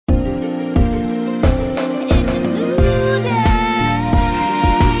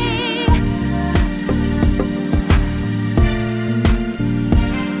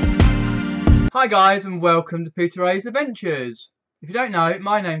Hi guys and welcome to Peter A's Adventures. If you don't know,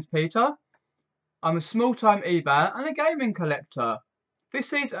 my name's Peter. I'm a small-time eBay and a gaming collector.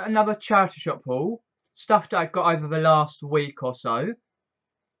 This is another charity shop haul, stuff that I got over the last week or so.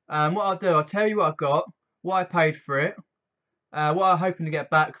 What I'll do, I'll tell you what I got, what I paid for it, what I'm hoping to get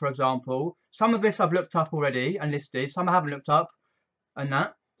back, for example. Some of this I've looked up already and listed, some I haven't looked up and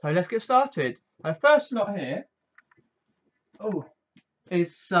that. So let's get started. The first lot here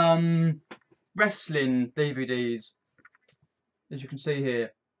is some wrestling DVDs, as you can see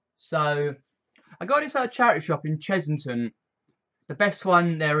here. So I got this at a charity shop in Chesington, the best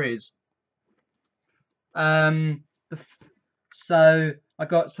one there is. So I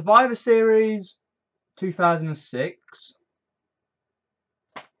got Survivor Series 2006,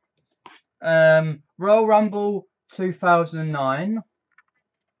 Royal Rumble 2009,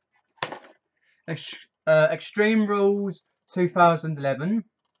 Extreme Rules 2011,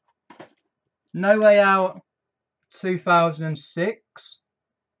 No Way Out 2006,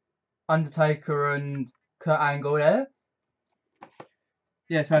 Undertaker and Kurt Angle there.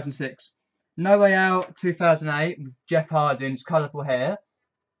 Yeah, 2006. No Way Out 2008 with Jeff Hardy's colourful hair.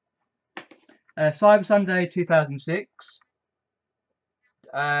 Cyber Sunday 2006.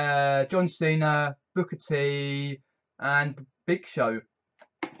 John Cena, Booker T, and Big Show.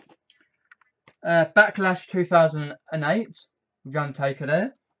 Backlash 2008 with Undertaker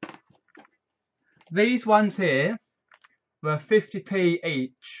there. These ones here were 50p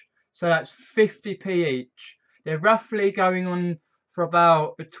each, so that's 50p each. They're roughly going on for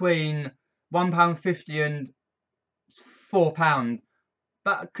about between £1.50 and £4.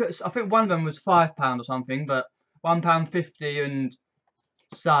 But I think one of them was £5 or something, but £1.50, and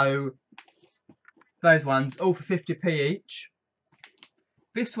so those ones all for 50p each.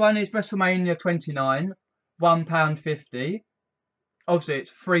 This one is WrestleMania 29, £1.50. Obviously,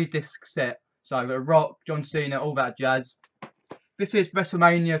 it's 3-disc set, so I've got Rock, John Cena, all that jazz. This is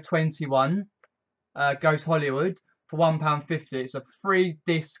WrestleMania 21, Goes Hollywood, for £1.50. It's a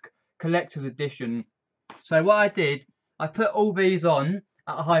 3-disc collector's edition. So what I did, I put all these on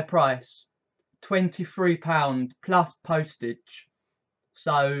at a high price, £23 plus postage.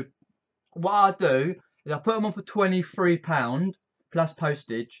 So what I do is I put them on for £23 plus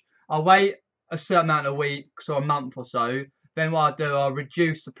postage. I'll wait a certain amount of weeks or a month or so. Then what I do, I'll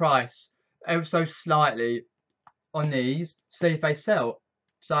reduce the price ever so slightly on these, see if they sell.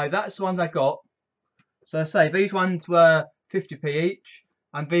 So that's the ones I got. So I say these ones were 50p each,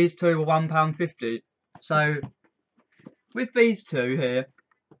 and these two were £1.50. So with these two here,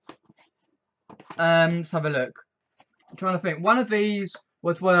 let's have a look. I'm trying to think. One of these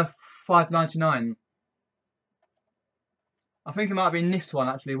was worth £5.99. I think it might have been this one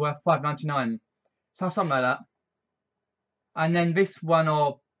actually, worth £5.99. So something like that. And then this one,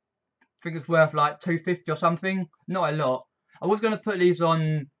 or I think it's worth like £2.50 or something. Not a lot. I was going to put these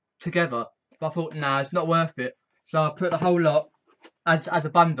on together, but I thought, nah, it's not worth it. So I put the whole lot as a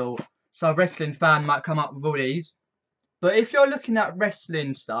bundle. So a wrestling fan might come up with all these. But if you're looking at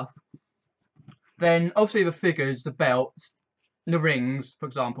wrestling stuff, then obviously the figures, the belts, the rings, for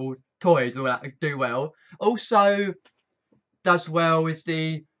example, toys, all that do well. Also does well is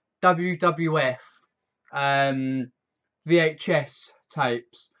the WWF VHS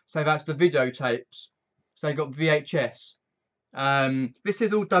tapes. So that's the videotapes. So you got VHS. This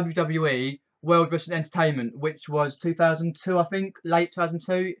is all WWE World Wrestling Entertainment, which was 2002, I think, late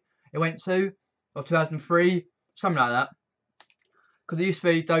 2002 it went to, or 2003, something like that. Because it used to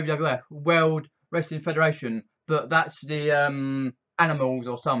be WWF, World Wrestling Federation, but that's the Animals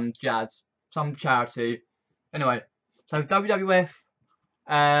or some jazz, some charity. Anyway, so WWF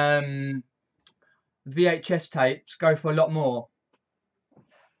VHS tapes go for a lot more.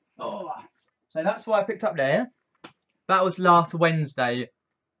 So that's what I picked up there. That was last Wednesday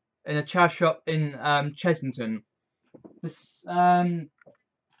in a charity shop in Chesington. This, the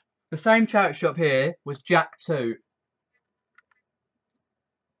same charity shop here was Jack 2.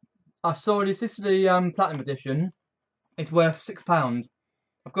 I saw this. This is the platinum edition. It's worth £6.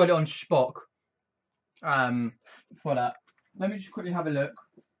 I've got it on Spock. For that. Let me just quickly have a look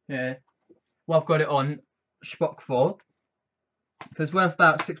here. Well, I've got it on Spock for. So it's worth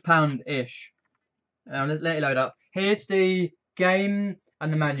about £6-ish. Let it load up. Here's the game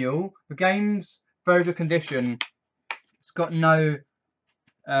and the manual. The game's very good condition. It's got no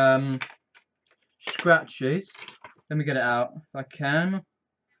scratches. Let me get it out if I can.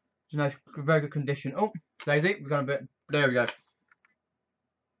 There's no very good condition. Oh, Daisy, we've got a bit. There we go.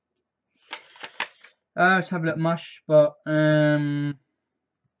 Let's have a look, mush, but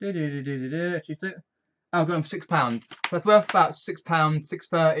Oh, I've got them £6. So it's worth about £6,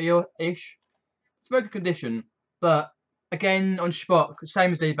 £6.30 ish. It's very good condition, but again on Spock,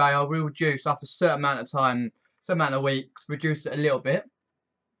 same as eBay, I will reduce after a certain amount of time, certain amount of weeks, reduce it a little bit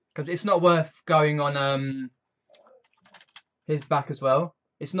because it's not worth going on his back as well.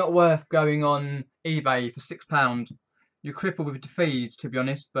 It's not worth going on eBay for £6. You're crippled with the fees, to be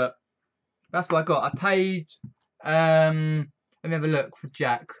honest, but that's what I got. I paid let me have a look for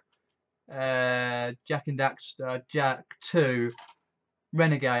Jack. Jack and Daxter, Jack 2,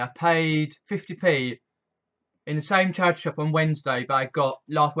 Renegade. I paid 50p in the same charity shop on Wednesday, but I got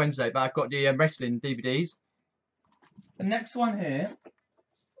last Wednesday, but I got the wrestling DVDs. The next one here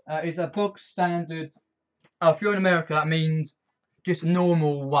is a bog standard. Oh, if you're in America, that means just a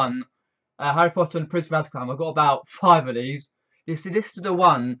normal one. Harry Potter and the Prisoner of Azkaban. I've got about 5 of these. You see, this is the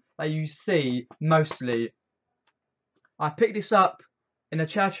one that you see mostly. I picked this up in a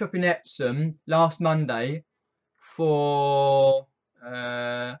charity shop in Epsom last Monday for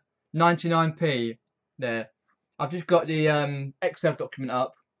 99p. There, I've just got the Excel document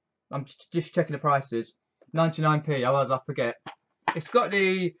up. I'm just checking the prices. 99p. Otherwise, I forget. It's got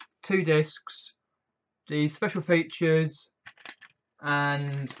the 2 discs, the special features,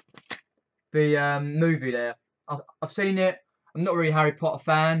 and the movie there. I've seen it. I'm not really a Harry Potter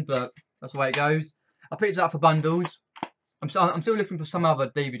fan, but that's the way it goes. I picked it up for bundles. I'm still looking for some other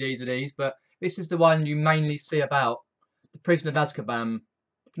DVDs of these, but this is the one you mainly see about. The Prisoner of Azkaban.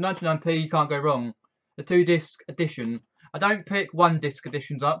 For 99p, you can't go wrong. The 2 disc edition. I don't pick 1 disc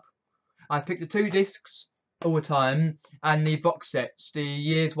editions up. I pick the 2 discs all the time, and the box sets, the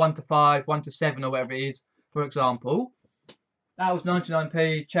years 1 to 5, 1 to 7, or whatever it is, for example. That was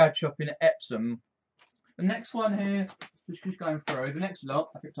 99p, charity shop in Epsom. The next one here, just going through, the next lot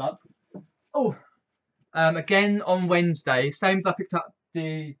I picked up. Oh, again on Wednesday, same as I picked up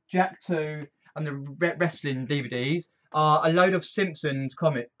the Jack 2 and the wrestling DVDs, are a load of Simpsons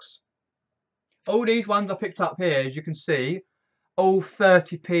comics. All these ones I picked up here, as you can see, all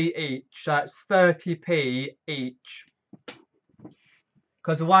 30p each, so it's 30p each.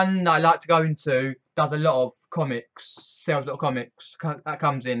 Because the one that I like to go into does a lot of comics, sells a lot of comics, that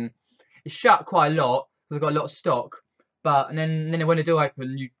comes in. It's shut quite a lot, because I've got a lot of stock, but and then when they do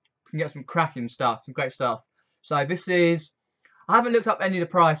open, you can get some cracking stuff, some great stuff. So this is, I haven't looked up any of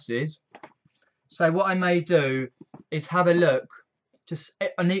the prices, so what I may do is have a look just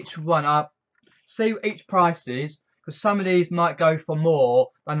on each one up, see what each price is, because some of these might go for more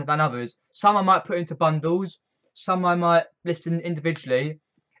than others. Some I might put into bundles, some I might list individually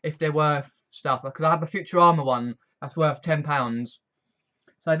if they're worth stuff, because I have a Futurama one that's worth £10.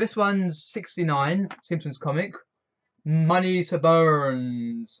 So this one's 69, Simpsons comic. Money to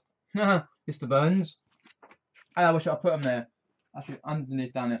Burns. Mr. Burns. I wish I put them there. Actually,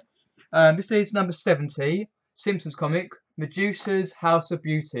 underneath down there. This is number 70, Simpsons comic, Medusa's House of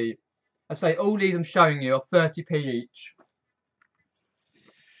Beauty. I say all these I'm showing you are 30p each.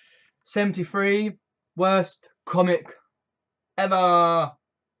 73, worst comic ever.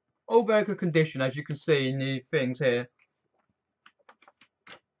 All very good condition, as you can see in the things here.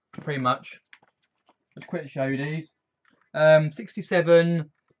 Pretty much. Let's quickly show you these. 67,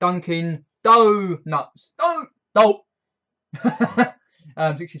 Dunkin' Donuts. No.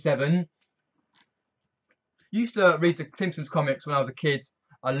 67. Used to read the Simpsons comics when I was a kid,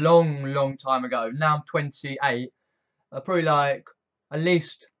 a long time ago. Now I'm 28. Probably like at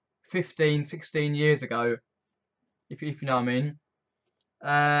least 15, 16 years ago, if you know what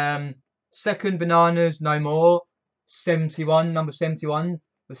I mean. Second, Bananas No More. 71, number 71.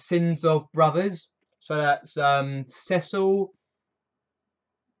 The Sins of Brothers. So that's Cecil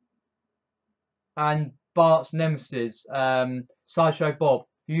and Bart's nemesis, Sideshow Bob,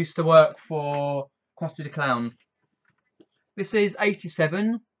 who used to work for Krusty the Clown. This is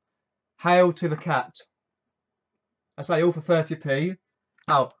 87, Hail to the Cat. I say all for 30p.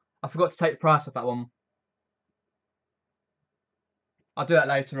 Oh, I forgot to take the price of that one. I'll do that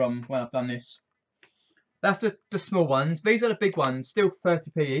later on when I've done this. That's the small ones. These are the big ones, still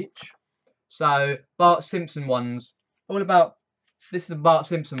 30p each. So Bart Simpson ones, all about. This is a Bart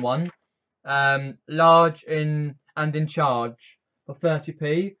Simpson one, large and in charge for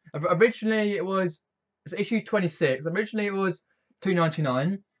 30p. Originally it's issue 26. Originally it was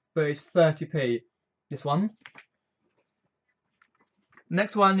 £2.99, but it's 30p. This one.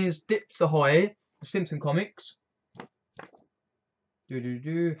 Next one is Dips Ahoy, the Simpson comics.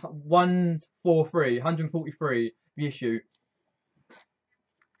 143 the issue.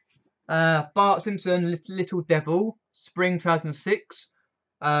 Bart Simpson, Little Devil, Spring 2006,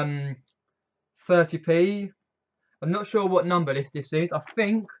 30p. I'm not sure what number this is. I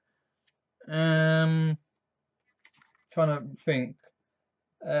think, trying to think.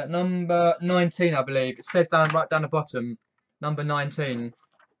 Number 19, I believe. It says right down the bottom. Number 19.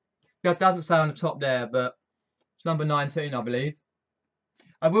 That doesn't say on the top there, but it's number 19, I believe.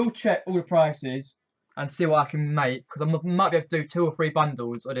 I will check all the prices and see what I can make, because I might be able to do 2 or 3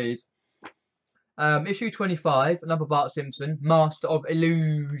 bundles of these. Issue 25, another Bart Simpson, Master of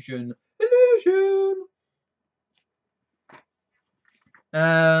Illusion.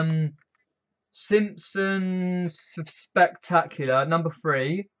 Simpsons Spectacular, number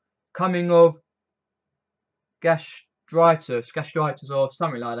 3, coming of gastritis or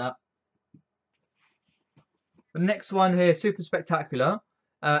something like that. The next one here, Super Spectacular,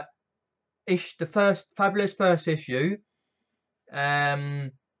 the fabulous first issue.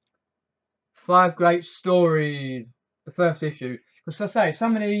 5 great stories, the first issue. Because I say,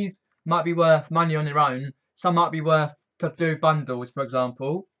 some of these might be worth money on their own. Some might be worth to do bundles, for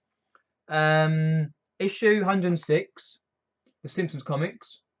example. Issue 106, The Simpsons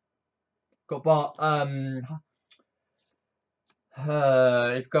comics. Got Bart.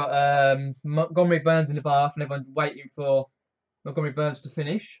 You've got Montgomery Burns in the bath, and everyone's waiting for Montgomery Burns to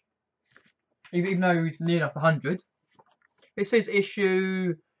finish, even though he's near enough 100. This is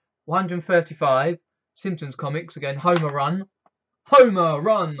issue 135, Simpsons comics again. Homer Run, Homer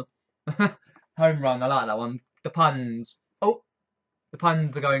Run, Home Run. I like that one. The puns. Oh, the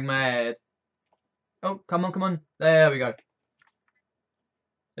puns are going mad. Oh, come on, come on. There we go.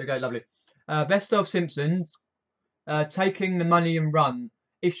 There we go, lovely. Best of Simpsons, Taking the Money and Run,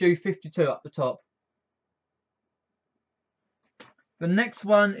 issue 52 up the top. The next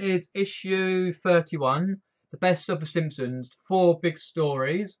one is issue 31, The Best of the Simpsons, 4 big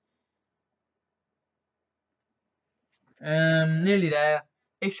stories. Nearly there.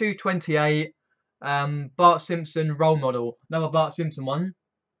 Issue 28, Bart Simpson Role Model, another Bart Simpson one.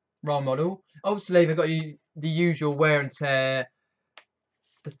 Role model. Obviously, they've got the usual wear and tear.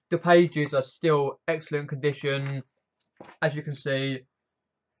 The pages are still excellent condition, as you can see.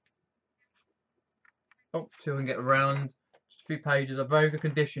 Oh, see if we can get around. Just a few pages are very good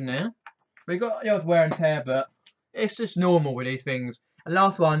condition there. We've got the odd wear and tear, but it's just normal with these things. And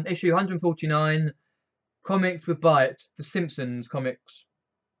last one, issue 149, Comics with Bite, The Simpsons comics.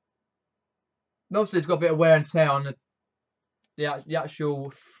 Obviously, it's got a bit of wear and tear on the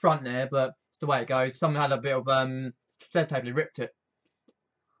actual front there, but it's the way it goes. Someone had a bit of sellotape, ripped it.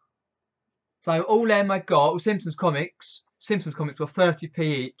 So all them I got was Simpsons comics. Simpsons comics were 30p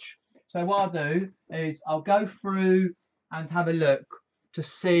each. So what I'll do is I'll go through and have a look to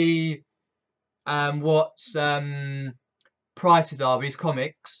see what prices are of these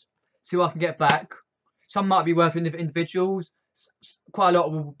comics. See what I can get back. Some might be worth individuals. Quite a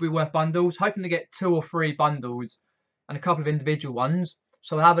lot will be worth bundles. Hoping to get 2 or 3 bundles and a couple of individual ones.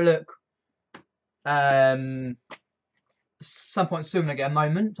 So I'll have a look some point soon when I get a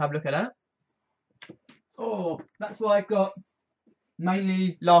moment to have a look at that. Oh, that's what I got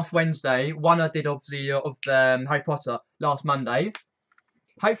mainly last Wednesday. One I did obviously of Harry Potter last Monday.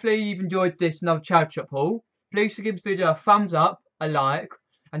 Hopefully you've enjoyed this another charity shop haul. Please give this video a thumbs up, a like,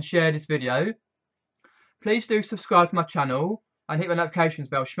 and share this video. Please do subscribe to my channel and hit the notifications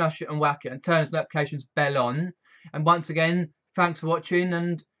bell, smash it and whack it, and turn the notifications bell on. And once again, thanks for watching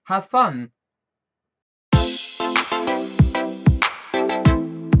and have fun.